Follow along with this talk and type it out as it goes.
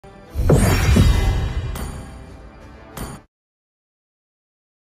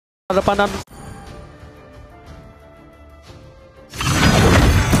depanan.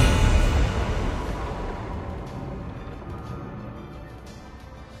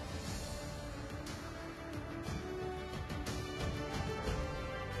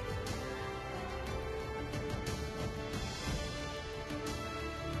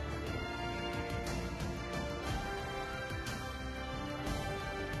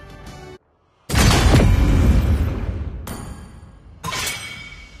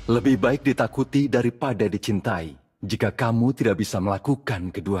 Lebih baik ditakuti daripada dicintai, jika kamu tidak bisa melakukan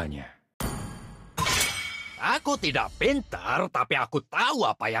keduanya. Aku tidak pintar, tapi aku tahu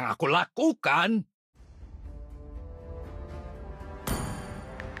apa yang aku lakukan.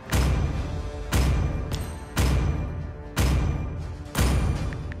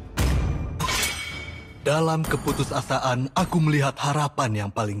 Dalam keputusasaan, aku melihat harapan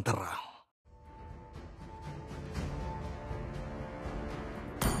yang paling terang.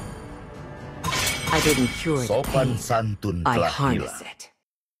 Sopan santun telah hilang,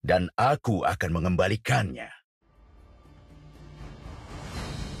 dan aku akan mengembalikannya.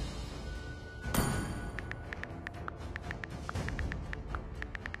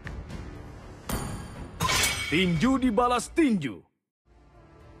 Tinju dibalas tinju.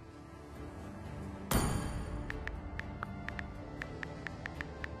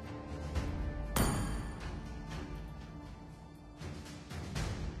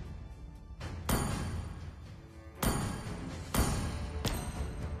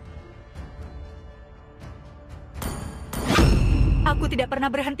 Aku tidak pernah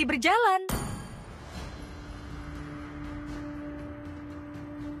berhenti berjalan.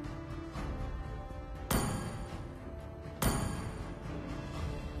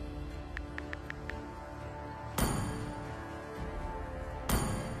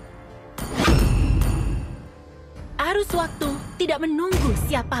 Arus waktu tidak menunggu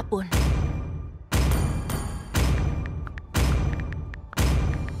siapapun.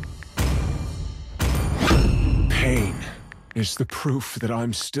 Pain is the proof that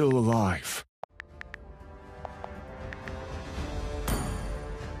I'm still alive.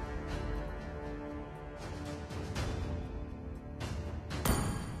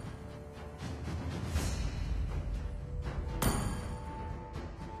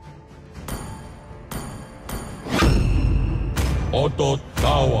 Otot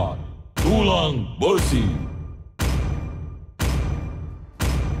kawan, tulang besi.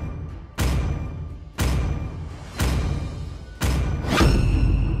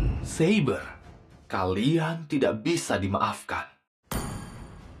 Saber, kalian tidak bisa dimaafkan.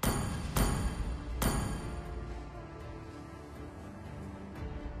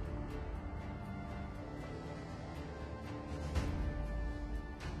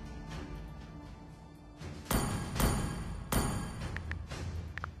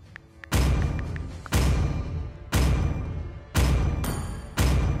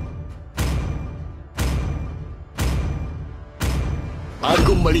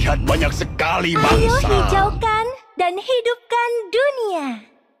 Aku melihat banyak sekali Ayo bangsa. hijaukan dan hidupkan dunia.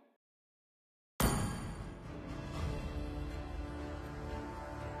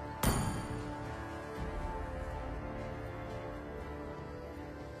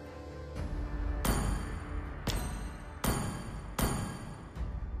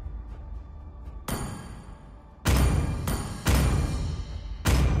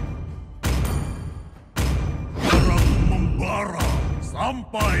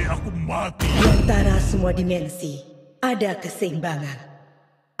 Sampai aku mati. Di antara semua dimensi, ada keseimbangan.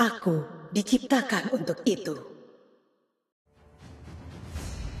 Aku diciptakan untuk itu.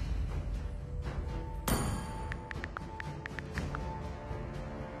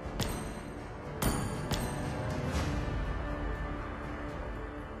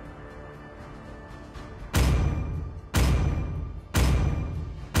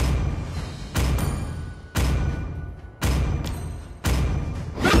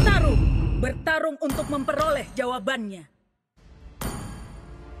 Bertarung untuk memperoleh jawabannya.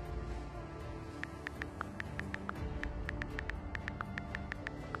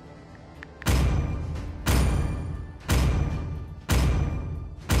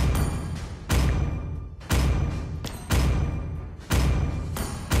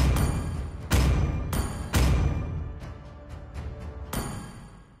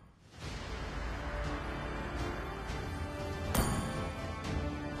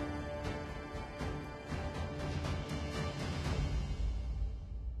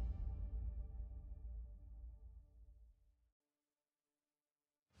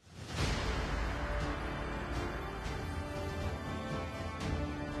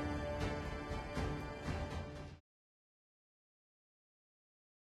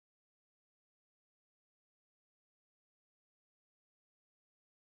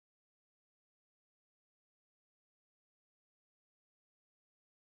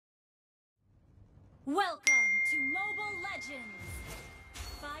 Welcome to Mobile Legends!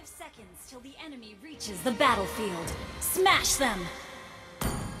 5 seconds till the enemy reaches the battlefield. Smash them!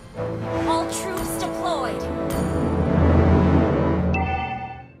 All troops deployed!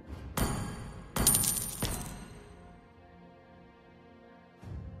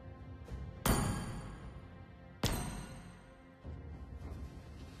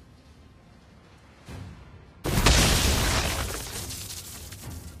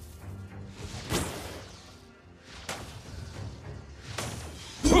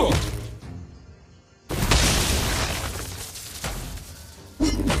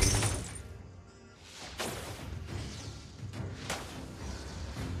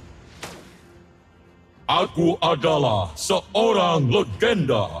 Aku adalah seorang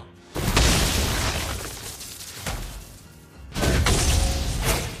legenda.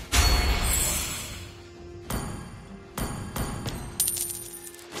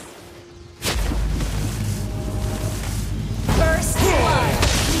 First blood!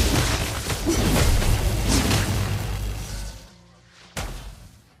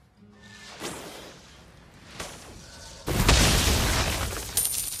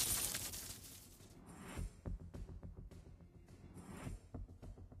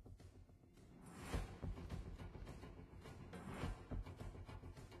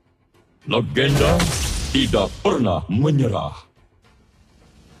 Legenda tidak pernah menyerah.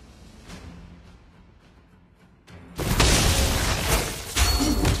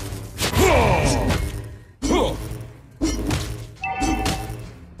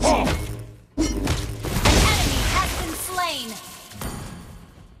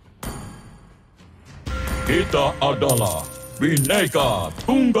 Kita adalah Bhinneka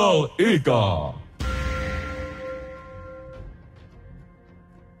Tunggal Ika.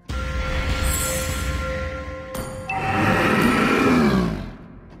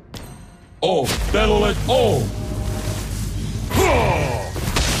 Oh, telolet oh!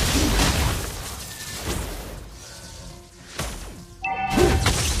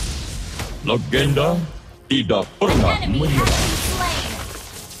 Legenda tidak pernah menyerah.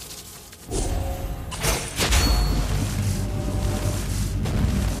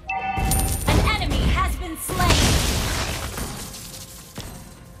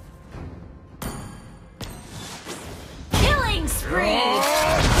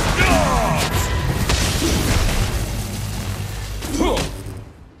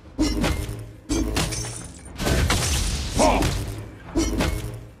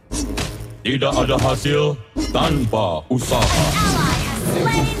 Tidak ada hasil tanpa usaha.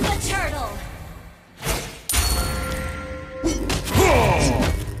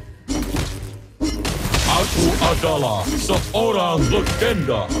 Aku adalah seorang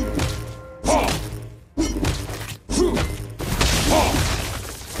legenda.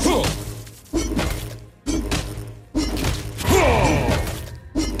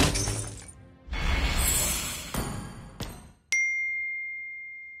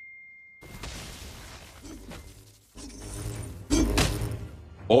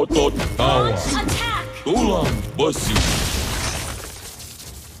 Otot kawan, tulang besi.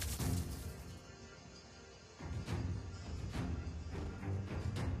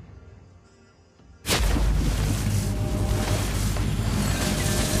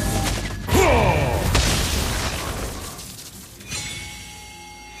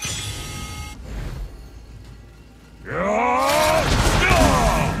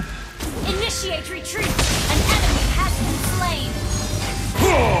 Initiate retreat! An enemy has been slain!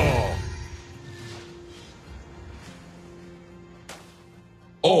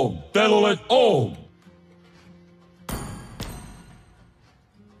 Om, telolet om!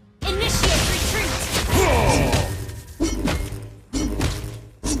 Initiate retreat!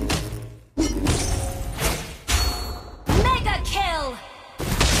 Mega kill!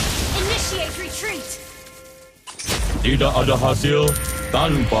 Initiate retreat! Tidak ada hasil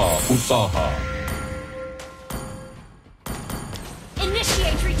tanpa usaha.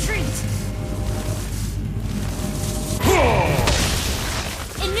 Initiate retreat!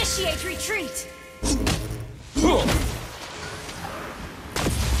 Initiate retreat!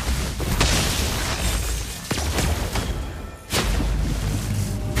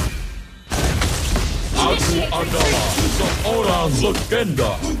 Aku adalah seorang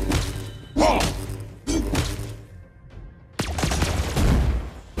legenda.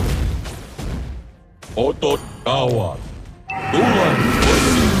 Otot kawan, tulang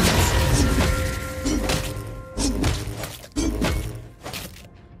besi.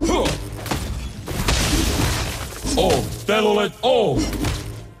 Oh, telolet oh!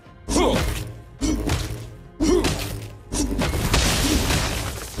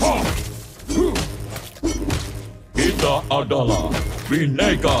 adalah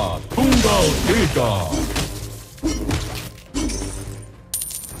Bineka Tunggal Ika.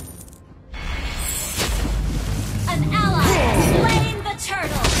 An ally has slain the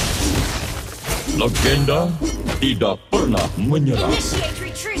turtle. Legenda tidak pernah menyerah. Initiate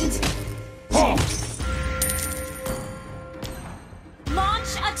retreat.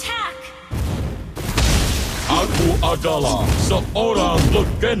 Launch attack. Aku adalah seorang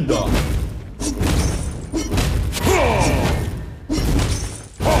legenda.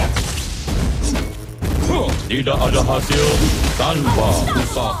 Tidak ada hasil tanpa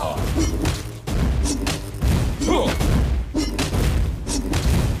usaha.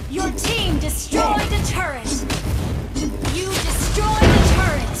 Your team destroyed a turret. You destroyed a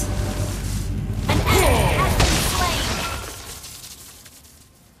turret. An enemy has been slain.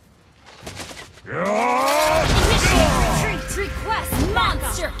 Initiate retreat. Request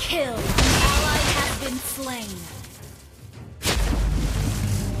monster kill. An ally has been slain.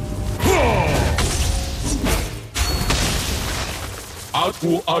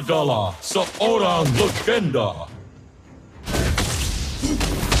 Aku adalah seorang legenda.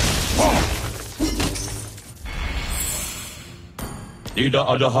 Tidak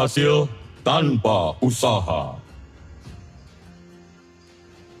ada hasil tanpa usaha.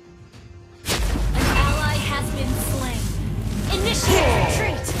 An ally has been slain. Initiate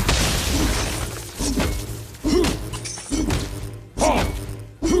retreat.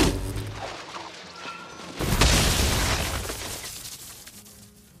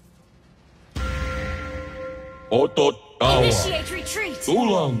 Otot kawat, Initiate retreat.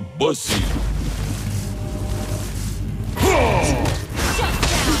 tulang besi. Shut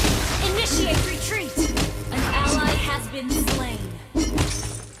down. Initiate retreat. An ally has been slain.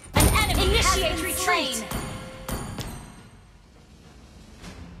 An enemy Initiate has been retreat. Slain.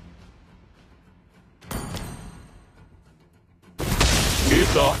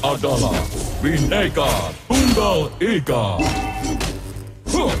 Kita adalah Bineka Tunggal Ika.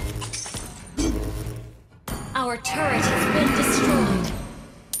 Our turret has been destroyed.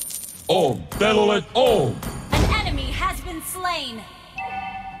 Om Telolet Om. An enemy has been slain.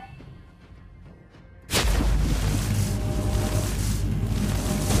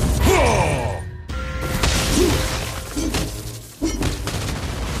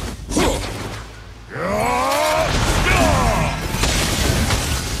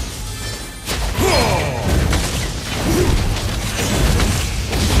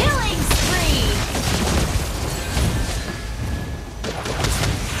 Killing spree.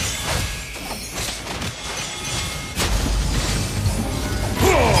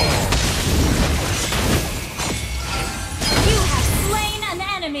 You have slain an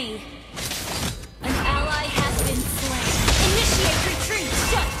enemy. An ally has been slain. Initiate retreat.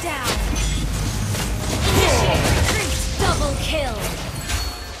 Shut down. Initiate retreat. Double kill.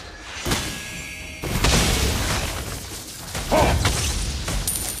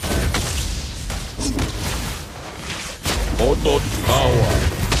 Otot kawat,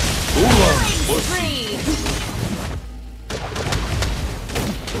 tulang Killing besi. spree.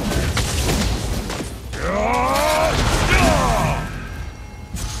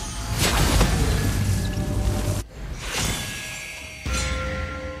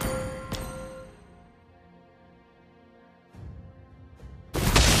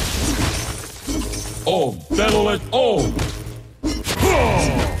 Om Telolet Om.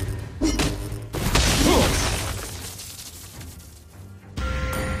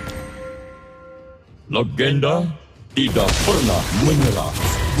 Legenda tidak pernah menyerah.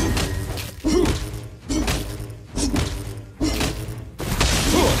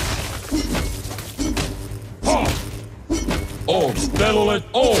 Om Telolet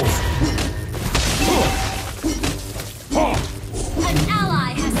Om. An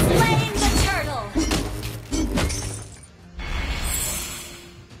ally has slain the turtle.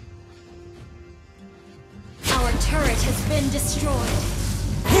 Our turret has been destroyed.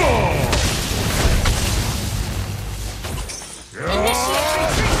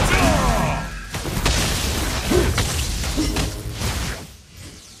 Initiate retreat.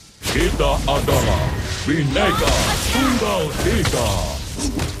 Kita adalah Bineka Tunggal Ika.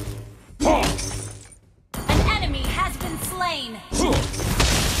 An enemy has been slain.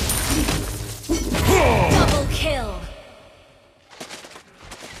 Double kill.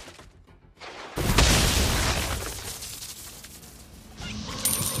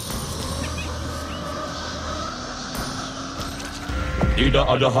 Tidak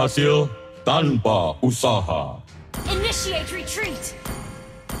ada hasil tanpa usaha. Initiate retreat.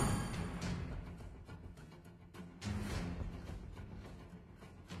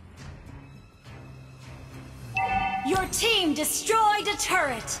 Your team destroyed a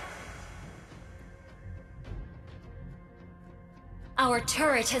turret. Our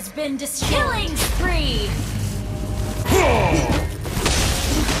turret has been destroyed. Killing spree.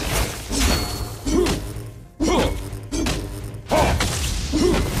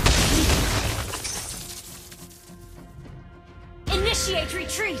 Initiate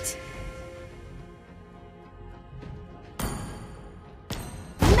retreat.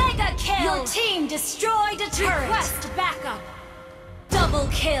 Mega kill. Your team destroyed a turret. Request backup. Double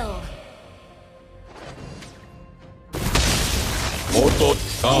kill. Otot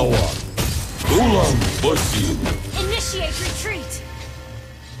kawan, tulang besi. Initiate retreat.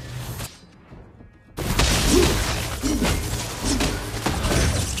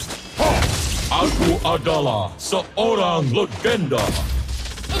 Aku adalah seorang legenda.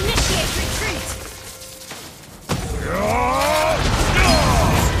 Initiate retreat.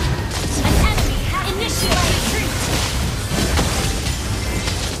 An enemy has initiate retreat.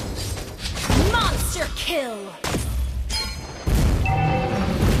 Monster kill.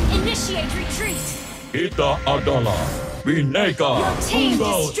 Initiate retreat. Kita adalah Bineka Your team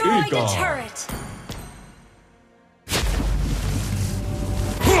Tunggal destroyed Ika. a turret.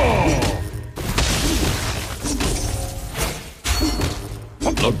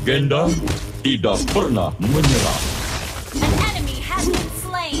 Legenda tidak pernah menyerah. An enemy has been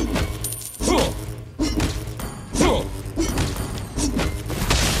slain.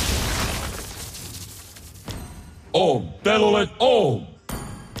 Om Telolet Om.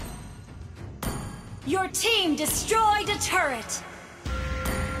 Your team destroyed a turret.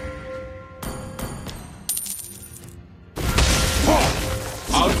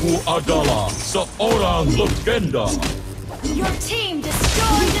 Aku adalah seorang legenda. Your team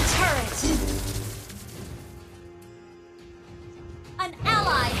destroyed a turret. An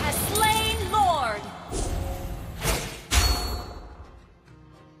ally has slain Lord.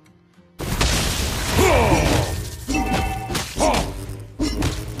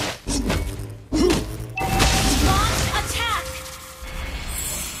 Launch attack.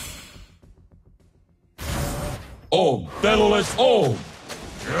 Om Telolet Om.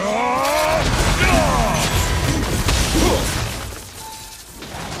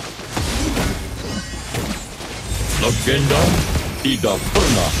 Legenda tidak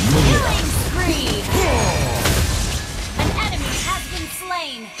pernah menyerah. Killing spree. An enemy has been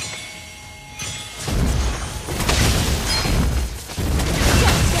slain.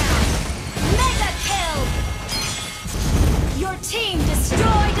 Shut down. Mega kill. Your team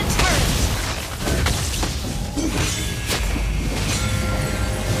destroyed a turret.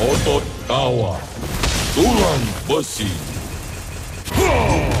 Otot kawan, tulang besi.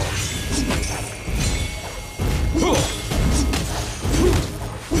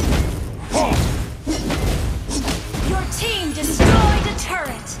 Your team destroyed a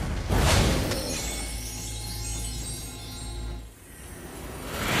turret.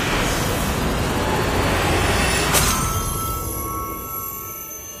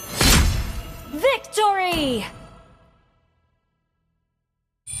 Victory!